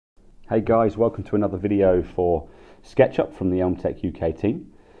Hey guys, welcome to another video for SketchUp from the Tech UK team.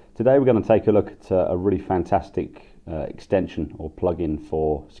 Today we're going to take a look at a really fantastic extension or plugin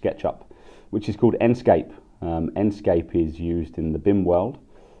for SketchUp, which is called Enscape. Enscape is used in the BIM world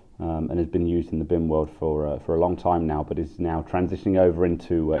and has been used in the BIM world for a long time now, but is now transitioning over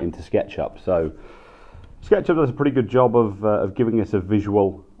into SketchUp. So SketchUp does a pretty good job of giving us a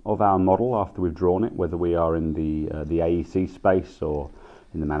visual of our model after we've drawn it, whether we are in the AEC space or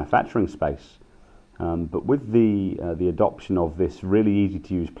in the manufacturing space. But with the adoption of this really easy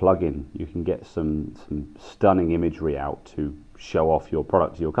to use plugin, you can get some stunning imagery out to show off your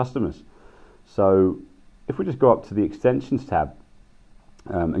product to your customers. So if we just go up to the extensions tab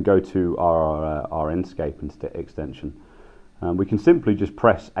and go to our Enscape extension, we can simply just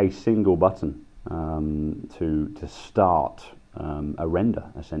press a single button to start a render,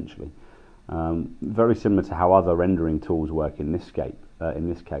 essentially. Very similar to how other rendering tools work in this case.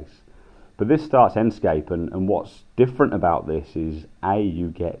 But this starts Enscape, and what's different about this is A, you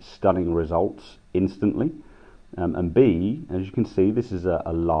get stunning results instantly, and B, as you can see, this is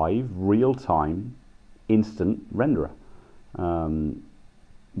a live, real-time, instant renderer.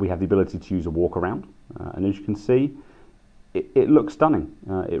 We have the ability to use a walk around, and as you can see, it looks stunning.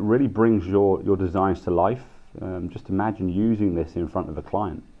 It really brings your designs to life. Just imagine using this in front of a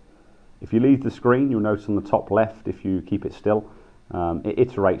client. If you leave the screen, you'll notice on the top left, if you keep it still, it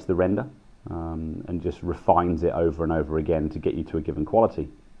iterates the render and just refines it over and over again to get you to a given quality.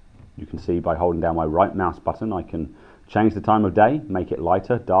 You can see by holding down my right mouse button, I can change the time of day, make it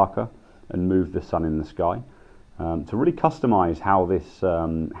lighter, darker, and move the sun in the sky to really customize how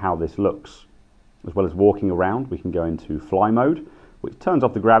this looks. As well as walking around, we can go into fly mode, which turns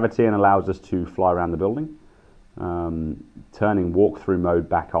off the gravity and allows us to fly around the building. Turning walkthrough mode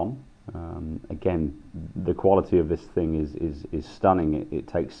back on. Again, the quality of this thing is stunning. It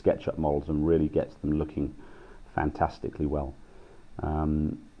takes SketchUp models and really gets them looking fantastically well.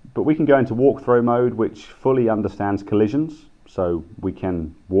 But we can go into walkthrough mode, which fully understands collisions, so we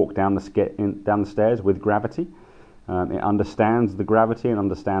can walk down the stairs with gravity. It understands the gravity and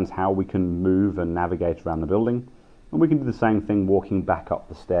understands how we can move and navigate around the building, and we can do the same thing walking back up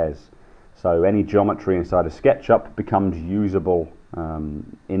the stairs. So any geometry inside of SketchUp becomes usable,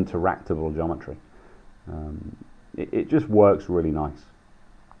 interactable geometry. It just works really nice.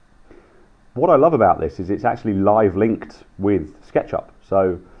 What I love about this is it's actually live linked with SketchUp.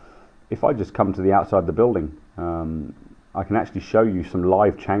 So if I just come to the outside of the building, I can actually show you some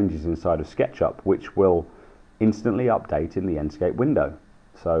live changes inside of SketchUp, which will instantly update in the Enscape window.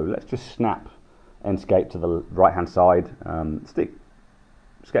 So let's just snap Enscape to the right hand side, stick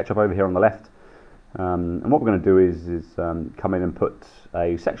SketchUp over here on the left, and what we're going to do is come in and put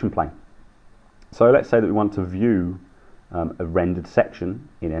a section plane. So let's say that we want to view a rendered section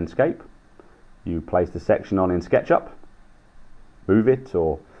in Enscape. You place the section on in SketchUp, move it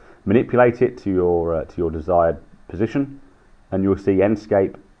or manipulate it to your desired position, and you'll see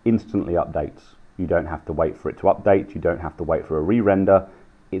Enscape instantly updates. You don't have to wait for it to update, you don't have to wait for a re-render,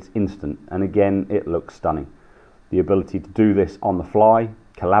 it's instant, and again it looks stunning. The ability to do this on the fly,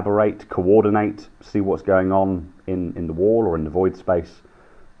 collaborate, coordinate, see what's going on in the wall or in the void space.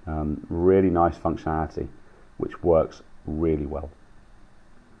 Really nice functionality, which works really well.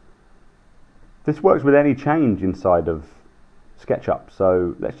 This works with any change inside of SketchUp,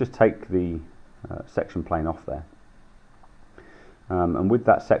 so let's just take the section plane off there. And with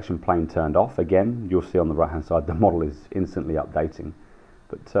that section plane turned off, again, you'll see on the right hand side the model is instantly updating.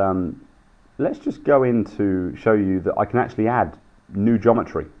 But let's just go in to show you that I can actually add new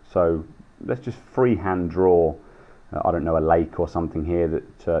geometry. So let's just freehand draw, I don't know, a lake or something here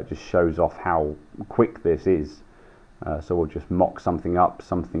that just shows off how quick this is. So we'll just mock something up,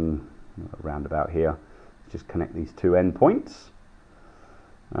 something around about here. Just connect these two endpoints.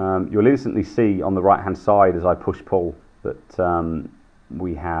 You'll instantly see on the right hand side as I push pull that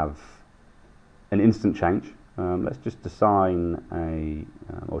we have an instant change. Let's just decide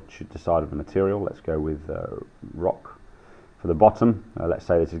decide of a material. Let's go with rock for the bottom. Let's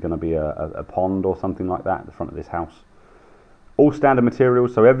say this is going to be a pond or something like that at the front of this house. All standard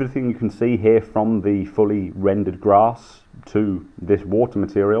materials, so everything you can see here from the fully rendered grass to this water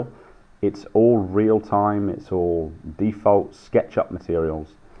material, it's all real-time, it's all default SketchUp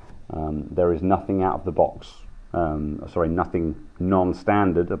materials. There is nothing out of the box, nothing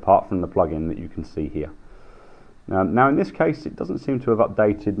non-standard apart from the plugin that you can see here. Now in this case it doesn't seem to have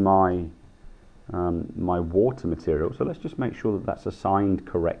updated my my water material, so let's just make sure that that's assigned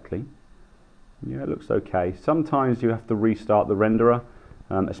correctly. Yeah, it looks okay. Sometimes you have to restart the renderer,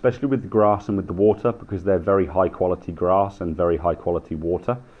 especially with the grass and with the water, because they're very high quality grass and very high quality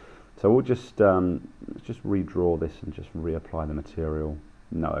water. So we'll just let's just redraw this and just reapply the material.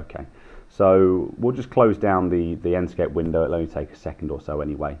 No, okay. So we'll just close down the Enscape window. It'll only take a second or so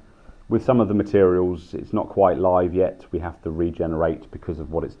anyway. With some of the materials, it's not quite live yet. We have to regenerate because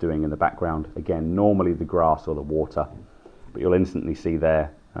of what it's doing in the background. Again, normally the grass or the water, but you'll instantly see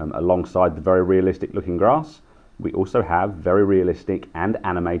there, alongside the very realistic looking grass, we also have very realistic and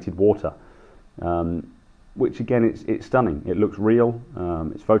animated water, which again, it's stunning. It looks real,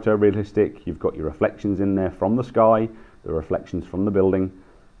 it's photorealistic. You've got your reflections in there from the sky, the reflections from the building.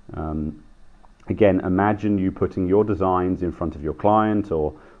 Again, imagine you putting your designs in front of your client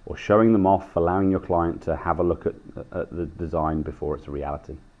or showing them off, allowing your client to have a look at the design before it's a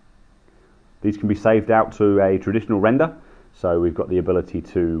reality. These can be saved out to a traditional render, so we've got the ability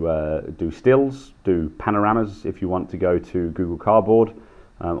to do stills, do panoramas if you want to go to Google Cardboard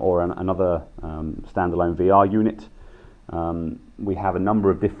or another standalone VR unit. We have a number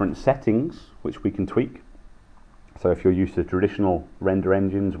of different settings which we can tweak. So if you're used to traditional render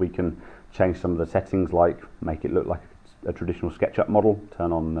engines, we can change some of the settings, like make it look like a traditional SketchUp model,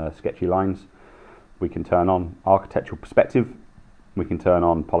 turn on sketchy lines. We can turn on architectural perspective. We can turn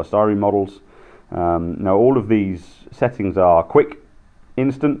on polystyrene models. Now all of these settings are quick,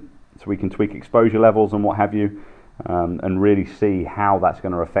 instant, so we can tweak exposure levels and what have you, and really see how that's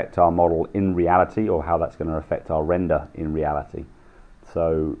going to affect our model in reality, or how that's going to affect our render in reality.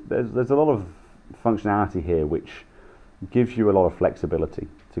 So there's a lot of functionality here which gives you a lot of flexibility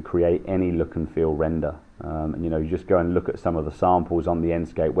to create any look and feel render. And you just go and look at some of the samples on the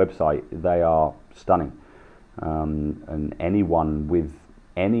Enscape website. They are stunning, and anyone with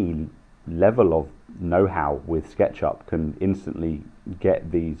any level of know-how with SketchUp can instantly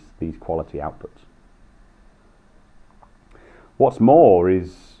get these quality outputs. What's more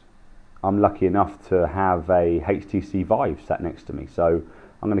is I'm lucky enough to have a HTC Vive sat next to me, so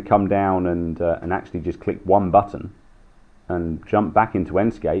I'm going to come down and actually just click one button and jump back into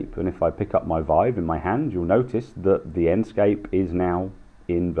Enscape, and if I pick up my Vive in my hand, you'll notice that the Enscape is now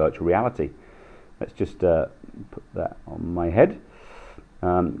in virtual reality. Let's just put that on my head.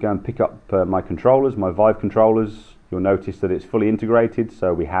 Go and pick up my controllers, my Vive controllers. You'll notice that it's fully integrated,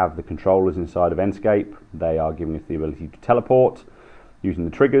 so we have the controllers inside of Enscape. They are giving us the ability to teleport using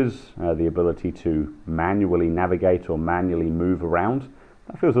the triggers, the ability to manually navigate or manually move around.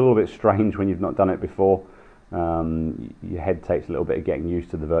 That feels a little bit strange when you've not done it before. Your head takes a little bit of getting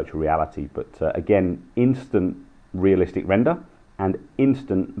used to the virtual reality, but again, instant realistic render and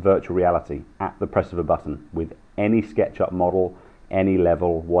instant virtual reality at the press of a button with any SketchUp model, any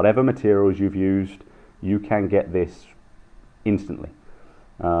level, whatever materials you've used, you can get this instantly.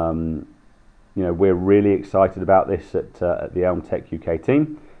 We're really excited about this at the Elm Tech UK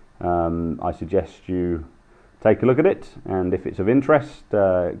team. I suggest you take a look at it, and if it's of interest,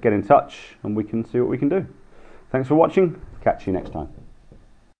 get in touch and we can see what we can do. Thanks for watching. Catch you next time.